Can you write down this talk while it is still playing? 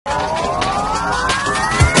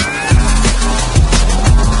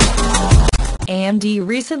AMD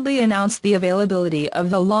recently announced the availability of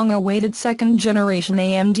the long-awaited second-generation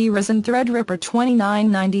AMD Ryzen Threadripper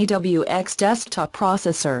 2990WX desktop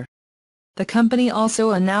processor. The company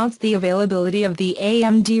also announced the availability of the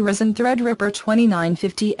AMD Ryzen Threadripper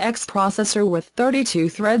 2950X processor with 32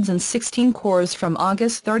 threads and 16 cores from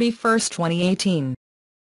August 31, 2018.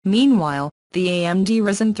 Meanwhile, the AMD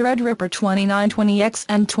Ryzen Threadripper 2920X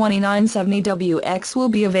and 2970WX will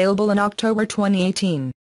be available in October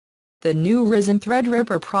 2018. The new Ryzen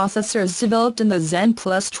Threadripper processor is developed in the Zen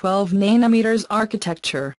Plus 12nm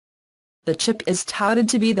architecture. The chip is touted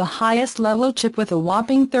to be the highest-level chip with a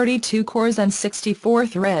whopping 32 cores and 64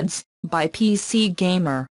 threads, by PC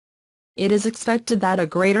Gamer. It is expected that a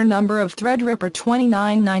greater number of Threadripper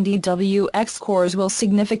 2990WX cores will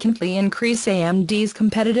significantly increase AMD's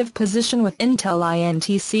competitive position with Intel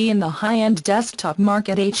INTC in the high-end desktop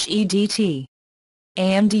market HEDT.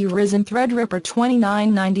 AMD Ryzen Threadripper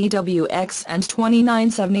 2990WX and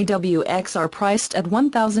 2970WX are priced at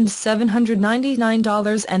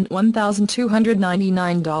 $1,799 and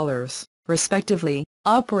 $1,299, respectively,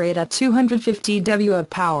 operate at 250 W of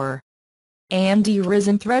power. AMD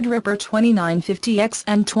Ryzen Threadripper 2950X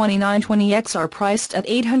and 2920X are priced at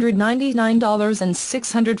 $899 and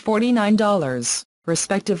 $649,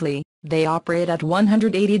 respectively, they operate at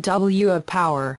 180 W of power.